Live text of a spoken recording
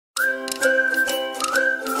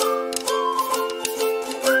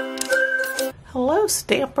Hello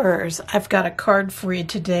Stampers! I've got a card for you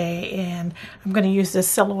today, and I'm going to use this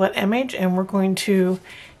silhouette image, and we're going to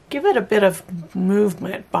give it a bit of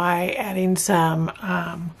movement by adding some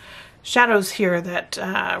shadows here that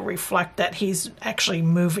reflect that he's actually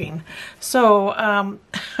moving. So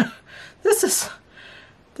this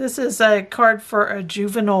is a card for a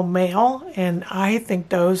juvenile male, and I think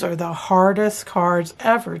those are the hardest cards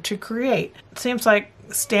ever to create. It seems like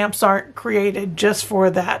stamps aren't created just for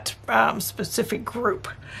that specific group.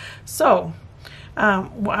 So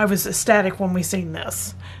I was ecstatic when we seen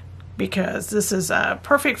this, because this is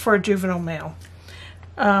perfect for a juvenile male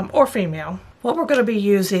or female. What we're going to be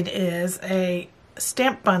using is a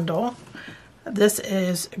stamp bundle. This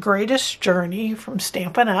is Greatest Journey from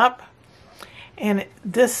Stampin' Up. And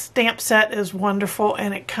this stamp set is wonderful,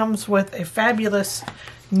 and it comes with a fabulous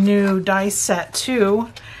new dice set too.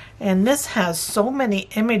 And this has so many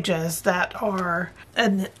images that are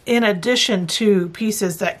in addition to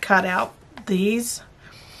pieces that cut out these.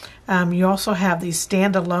 You also have these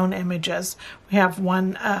standalone images. We have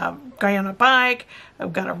one guy on a bike,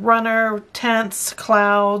 I've got a runner, tents,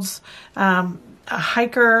 clouds, a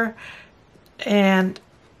hiker, and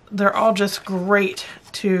they're all just great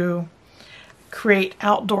to create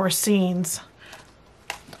outdoor scenes.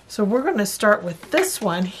 So we're going to start with this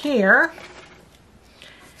one here.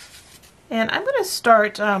 And I'm going to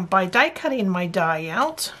start by die cutting my die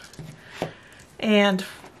out. And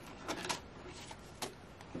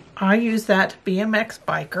I use that BMX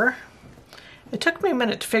biker. It took me a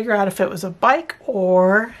minute to figure out if it was a bike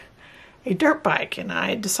or a dirt bike, and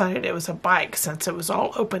I decided it was a bike since it was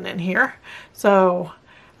all open in here. So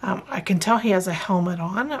I can tell he has a helmet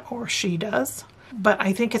on, or she does, but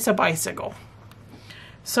I think it's a bicycle.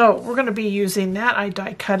 So we're going to be using that. I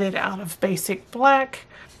die cut it out of basic black,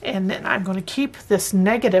 and then I'm going to keep this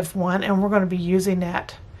negative one, and we're going to be using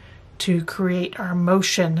that to create our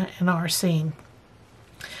motion in our scene.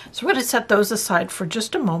 So we're going to set those aside for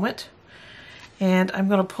just a moment, and I'm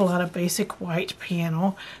going to pull out a basic white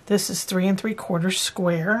panel. This is 3 3/4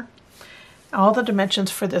 square. All the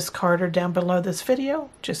dimensions for this card are down below this video.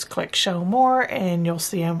 Just click show more and you'll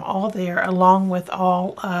see them all there, along with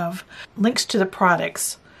all of links to the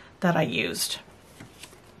products that I used.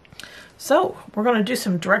 So we're going to do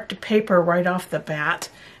some direct-to-paper right off the bat,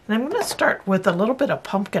 and I'm going to start with a little bit of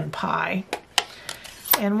pumpkin pie.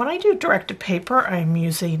 And when I do direct-to-paper, I'm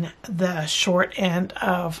using the short end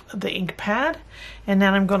of the ink pad, and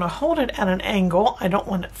then I'm going to hold it at an angle. I don't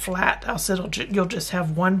want it flat, else you'll just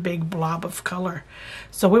have one big blob of color.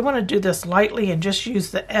 So we want to do this lightly and just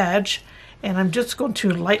use the edge, and I'm just going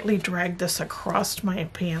to lightly drag this across my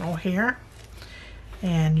panel here.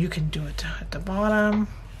 And you can do it at the bottom.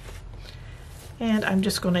 And I'm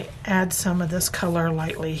just going to add some of this color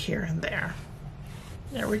lightly here and there.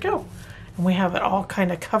 There we go. And we have it all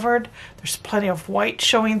kind of covered. There's plenty of white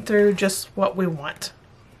showing through, just what we want.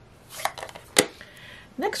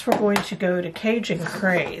 Next we're going to go to Cajun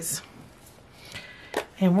Craze.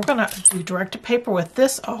 And we're going to do direct to paper with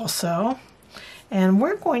this also. And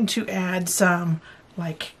we're going to add some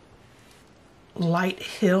like light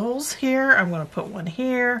hills here. I'm going to put one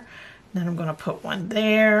here, then I'm going to put one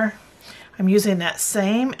there. I'm using that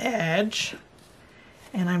same edge,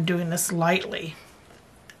 and I'm doing this lightly.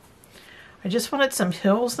 I just wanted some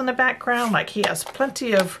hills in the background, like he has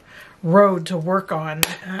plenty of road to work on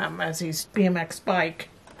as he's BMX bike.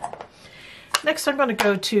 Next I'm going to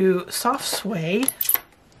go to Soft Suede,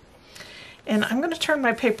 and I'm going to turn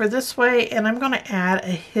my paper this way, and I'm going to add a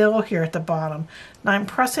hill here at the bottom. Now I'm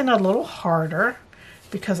pressing a little harder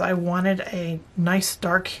because I wanted a nice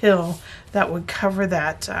dark hill that would cover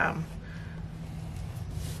that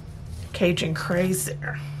Cajun Craze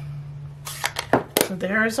there. So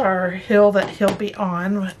there's our hill that he'll be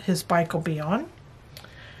on, his bike will be on.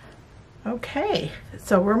 Okay,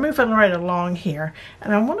 so we're moving right along here,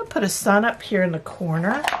 and I want to put a sun up here in the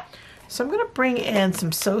corner. So I'm going to bring in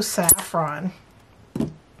some So Saffron,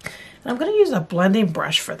 and I'm going to use a blending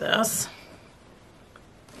brush for this.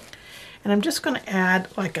 And I'm just going to add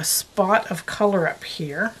like a spot of color up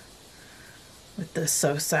here with this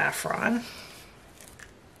So Saffron.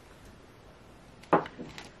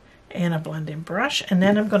 And a blending brush, and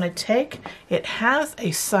then I'm going to take, it has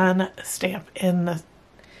a sun stamp in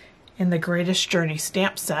the Greatest Journey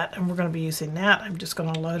stamp set, and we're going to be using that. I'm just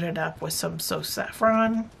going to load it up with some So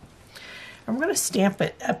Saffron. I'm going to stamp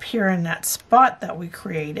it up here in that spot that we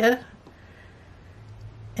created,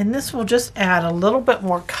 and this will just add a little bit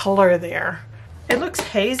more color there. It looks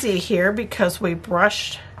hazy here because we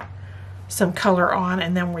brushed some color on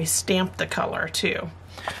and then we stamped the color too.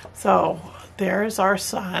 So there's our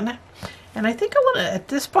sun, And I think I want to, at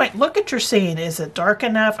this point, look at your scene. Is it dark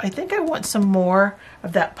enough? I think I want some more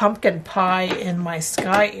of that pumpkin pie in my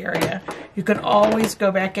sky area. You can always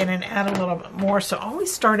go back in and add a little bit more, so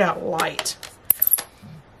always start out light.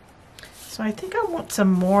 So I think I want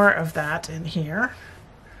some more of that in here.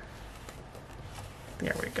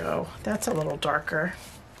 There we go. That's a little darker.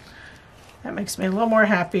 That makes me a little more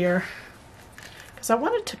happier, because I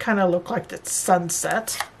want it to kind of look like the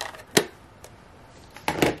sunset.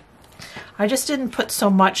 I just didn't put so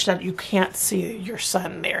much that you can't see your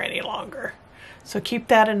sun there any longer. So keep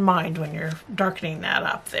that in mind when you're darkening that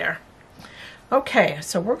up there. Okay,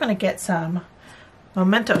 so we're going to get some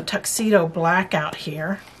Memento Tuxedo Black out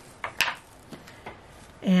here.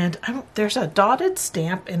 And there's a dotted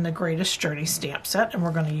stamp in the Greatest Journey stamp set, and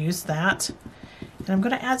we're going to use that. And I'm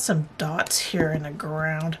going to add some dots here in the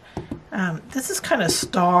ground. This is kind of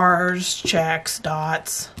stars, checks,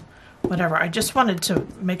 dots, whatever. I just wanted to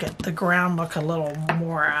make the ground look a little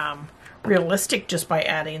more realistic just by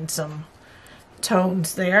adding some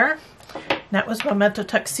tones there. And that was Memento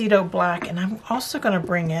Tuxedo Black, and I'm also going to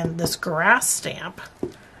bring in this grass stamp,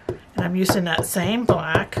 and I'm using that same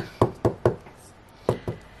black,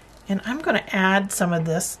 and I'm going to add some of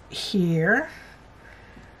this here,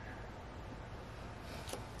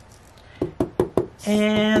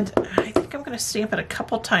 and I think I'm going to stamp it a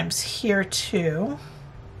couple times here too.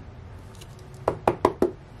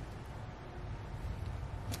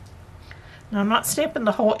 Now, I'm not stamping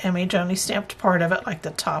the whole image, I only stamped part of it, like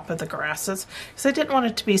the top of the grasses, because I didn't want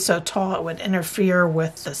it to be so tall it would interfere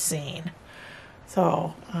with the scene.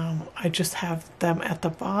 So I just have them at the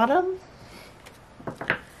bottom.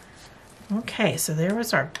 Okay, so there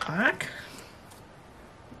was our black.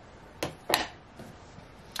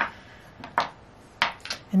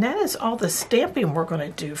 And that is all the stamping we're going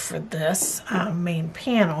to do for this main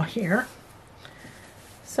panel here.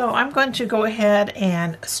 So I'm going to go ahead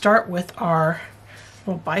and start with our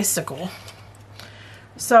little bicycle.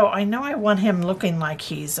 So I know I want him looking like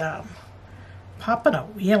he's popping a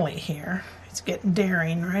wheelie here. It's getting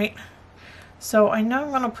daring, right? So I know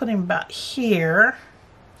I'm going to put him about here.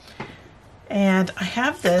 And I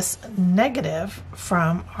have this negative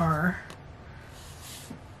from our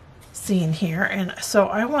scene here. And so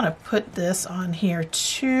I want to put this on here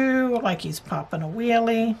too, like he's popping a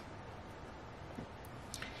wheelie.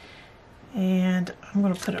 And I'm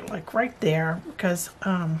going to put it like right there, because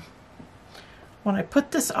when I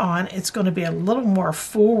put this on, it's going to be a little more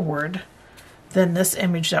forward than this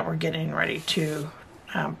image that we're getting ready to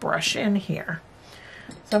brush in here.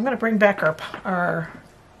 So I'm going to bring back I'm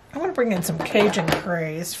going to bring in some Cajun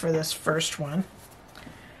Craze for this first one.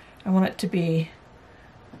 I want it to be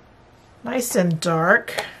nice and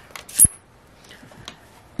dark.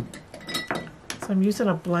 So I'm using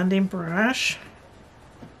a blending brush.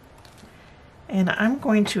 And I'm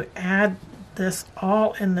going to add this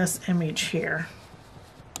all in this image here.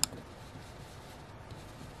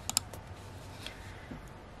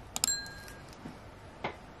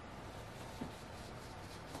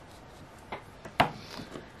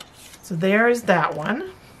 So there is that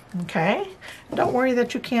one. Okay. Don't worry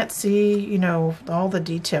that you can't see, you know, all the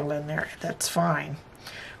detail in there. That's fine.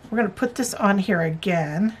 We're going to put this on here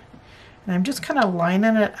again. And I'm just kind of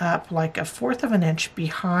lining it up like 1/4 of an inch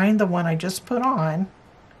behind the one I just put on.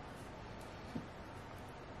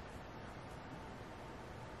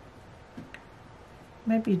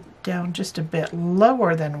 Maybe down just a bit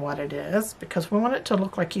lower than what it is, because we want it to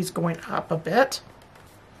look like he's going up a bit.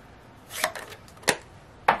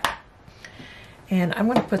 And I'm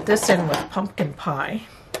going to put this in with Pumpkin Pie.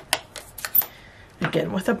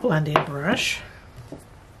 Again with a blending brush.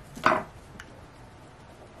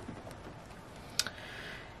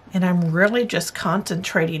 And I'm really just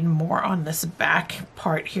concentrating more on this back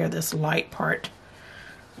part here, this light part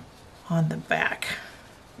on the back.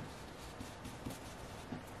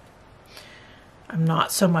 I'm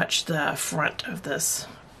not so much the front of this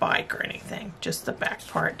bike or anything, just the back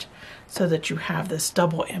part, so that you have this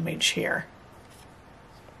double image here.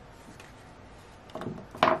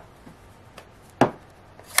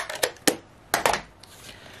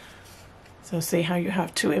 So see how you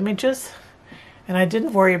have two images? And I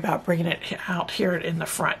didn't worry about bringing it out here in the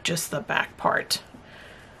front, just the back part.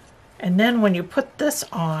 And then when you put this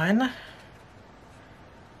on,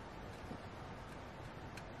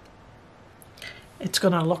 it's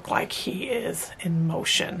going to look like he is in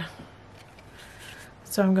motion.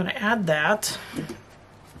 So I'm going to add that.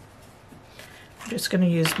 I'm just going to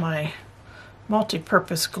use my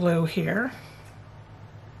multi-purpose glue here.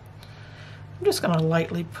 I'm just going to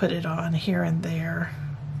lightly put it on here and there.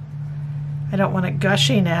 I don't want it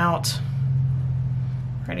gushing out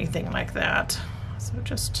or anything like that. So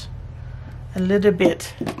just a little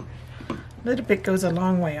bit goes a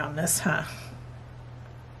long way on this, huh?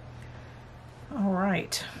 All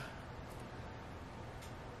right.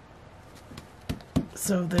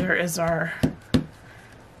 So there is our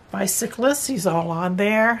bicyclist. He's all on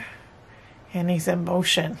there and he's in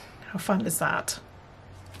motion. How fun is that?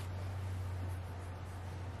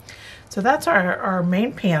 So that's our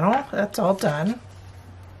main panel. That's all done.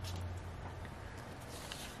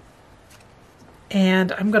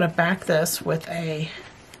 And I'm going to back this with a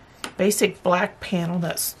basic black panel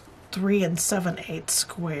that's 3 7/8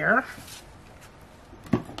 square.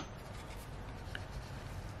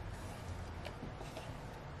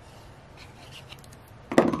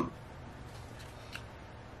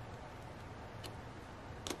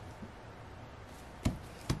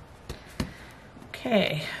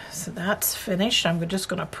 Okay, so that's finished. I'm just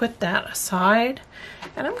going to put that aside,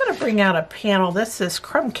 and I'm going to bring out a panel. This is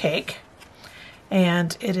Crumb Cake,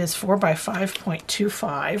 and it is 4 by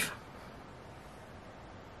 5.25.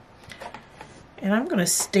 And I'm going to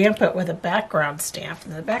stamp it with a background stamp.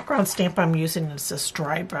 And the background stamp I'm using is this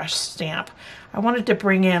dry brush stamp. I wanted to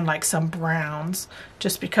bring in like some browns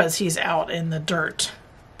just because he's out in the dirt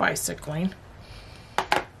bicycling.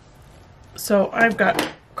 So I've got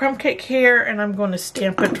Crumb Cake here, and I'm going to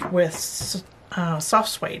stamp it with soft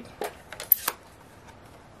suede.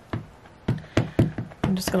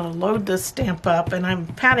 I'm just going to load this stamp up, and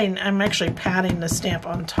I'm actually patting the stamp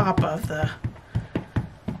on top of the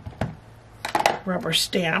rubber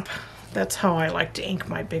stamp. That's how I like to ink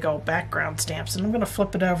my big old background stamps. And I'm going to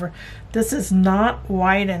flip it over. This is not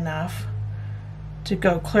wide enough to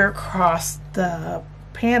go clear across the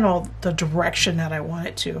panel the direction that I want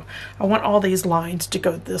it to. I want all these lines to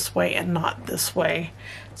go this way and not this way.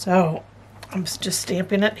 So I'm just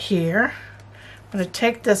stamping it here. I'm going to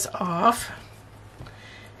take this off,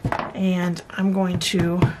 and I'm going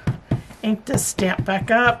to ink this stamp back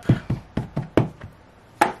up.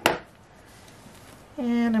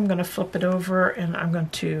 And I'm going to flip it over, and I'm going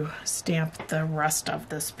to stamp the rest of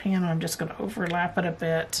this panel. I'm just going to overlap it a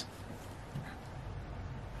bit.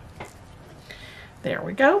 There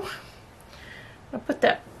we go. I'll put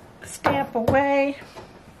that stamp away.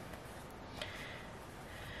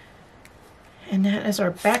 And that is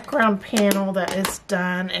our background panel that is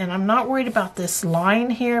done. And I'm not worried about this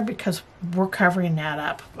line here because we're covering that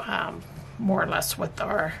up more or less with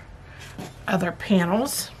our other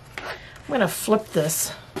panels. I'm going to flip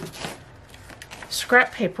this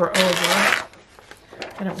scrap paper over.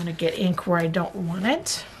 I don't want to get ink where I don't want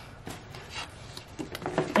it.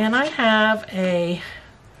 And I have a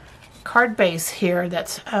card base here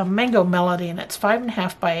that's a Mango Melody, and it's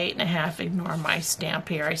 5.5 by 8.5. Ignore my stamp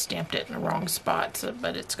here. I stamped it in the wrong spot,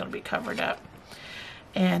 but it's going to be covered up.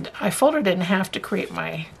 And I folded it in half to create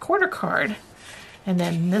my quarter card. And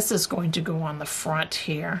then this is going to go on the front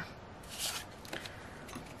here.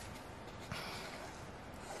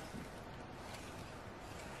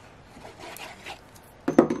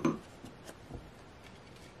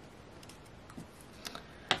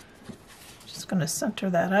 Going to center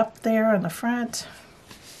that up there in the front.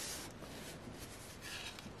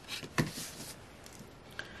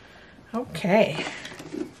 Okay.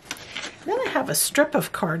 Then I have a strip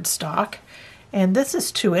of cardstock, and this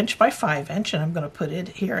is 2" by 5", and I'm going to put it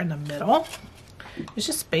here in the middle. It's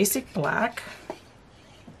just basic black.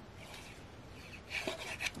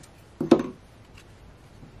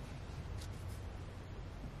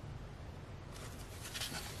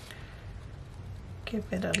 Give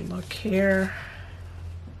it a look here.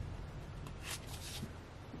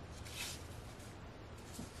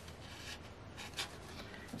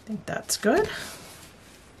 I think that's good.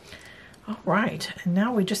 All right, and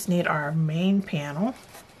now we just need our main panel.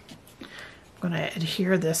 I'm going to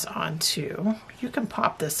adhere this onto. You can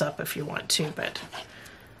pop this up if you want to, but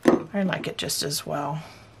I like it just as well.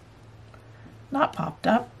 Not popped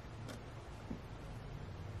up.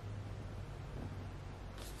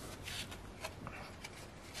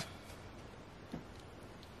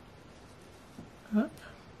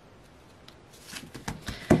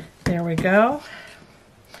 There we go.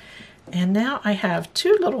 And now I have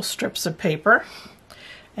 2 little strips of paper,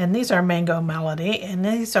 and these are Mango Melody, and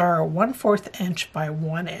these are 1/4 inch by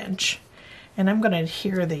 1 inch. And I'm going to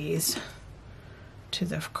adhere these to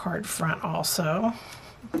the card front also.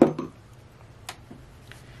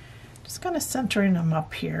 Just kind of centering them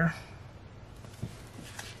up here.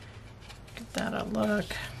 Give that a look.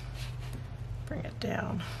 Bring it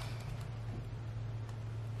down.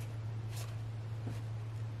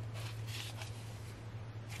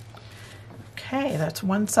 Okay, that's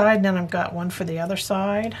one side, then I've got one for the other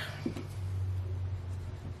side.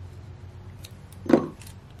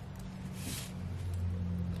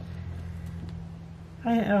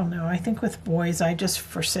 I don't know, I think with boys I just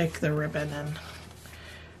forsake the ribbon and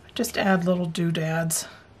just add little doodads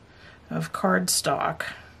of cardstock,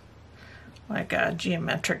 like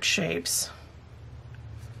geometric shapes.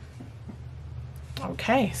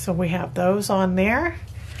 Okay, so we have those on there.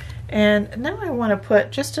 And now I want to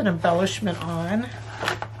put just an embellishment on.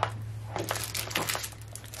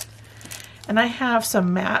 And I have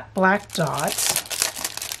some matte black dots.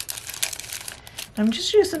 I'm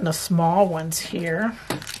just using the small ones here.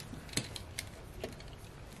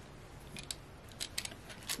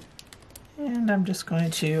 And I'm just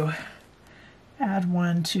going to add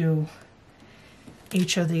one to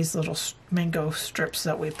each of these little mango strips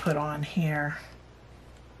that we put on here.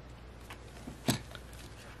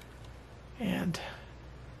 And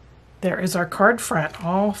there is our card front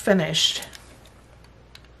all finished.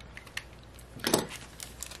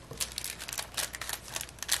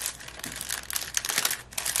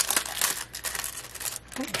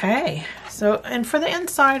 Okay, so, and for the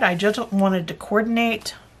inside, I just wanted to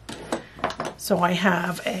coordinate. So I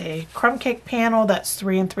have a crumb cake panel that's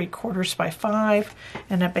 3 3/4 by 5,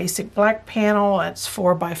 and a basic black panel that's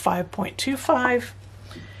 4 by 5.25.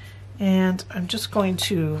 And I'm just going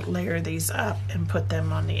to layer these up and put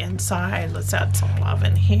them on the inside. Let's add some love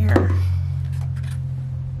in here.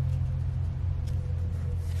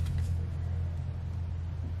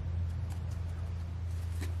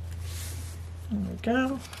 There we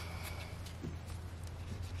go.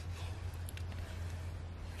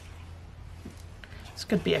 This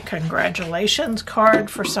could be a congratulations card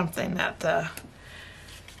for something that the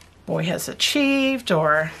boy has achieved,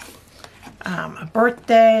 or a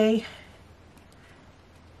birthday,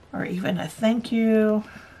 or even a thank you.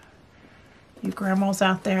 You grandmas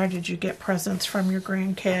out there, did you get presents from your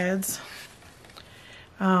grandkids?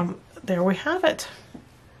 There we have it.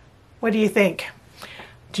 What do you think?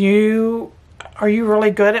 Are you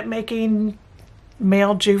really good at making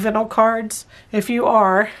male juvenile cards? If you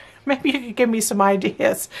are, maybe you could give me some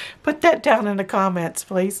ideas. Put that down in the comments,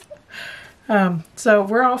 please. So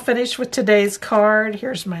we're all finished with today's card.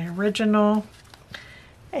 Here's my original.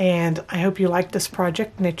 And I hope you like this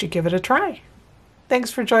project and that you give it a try.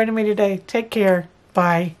 Thanks for joining me today. Take care.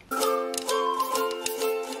 Bye.